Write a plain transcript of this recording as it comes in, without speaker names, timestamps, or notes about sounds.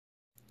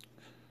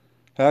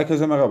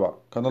Herkese merhaba.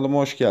 Kanalıma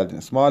hoş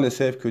geldiniz.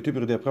 Maalesef kötü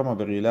bir deprem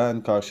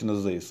haberiyle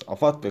karşınızdayız.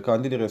 AFAD ve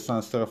Kandilli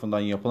Rasathanesi tarafından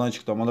yapılan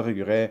açıklamalara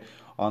göre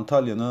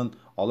Antalya'nın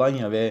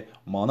Alanya ve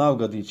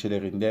Manavgat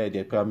ilçelerinde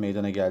deprem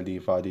meydana geldiği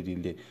ifade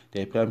edildi.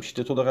 Deprem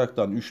şiddet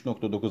olaraktan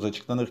 3,9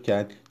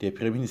 açıklanırken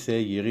depremin ise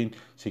yerin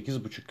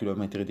 8,5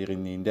 kilometre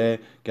derinliğinde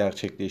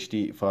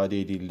gerçekleştiği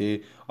ifade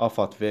edildi.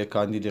 AFAD ve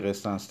Kandilli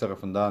Rasathanesi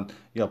tarafından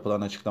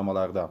yapılan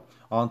açıklamalarda.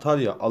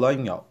 Antalya,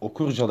 Alanya,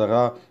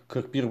 Okurcalara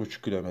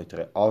 41,5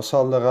 kilometre,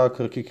 Avsallara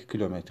 42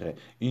 kilometre,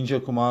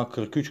 İncekum'a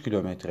 43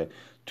 kilometre,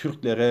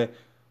 Türklere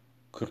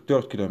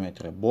 44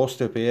 kilometre,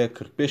 Boztepe'ye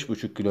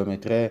 45,5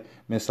 kilometre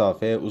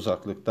mesafe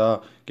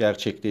uzaklıkta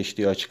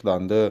gerçekleştiği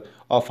açıklandı.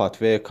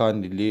 AFAD ve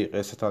Kandilli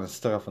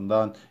Rasathanesi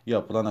tarafından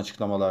yapılan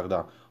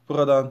açıklamalarda.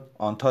 Buradan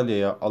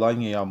Antalya'ya,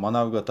 Alanya'ya,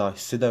 Manavgat'a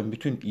hisseden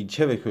bütün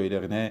ilçe ve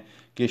köylerine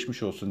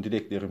geçmiş olsun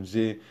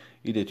dileklerimizi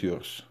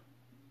iletiyoruz.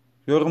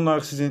 Yorumlar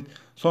sizin.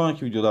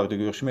 Sonraki videolarda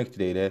görüşmek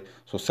dileğiyle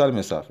sosyal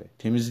mesafe,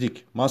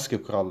 temizlik,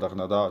 maske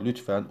kurallarına da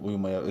lütfen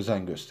uymaya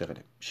özen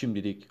gösterelim.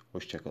 Şimdilik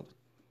hoşçakalın.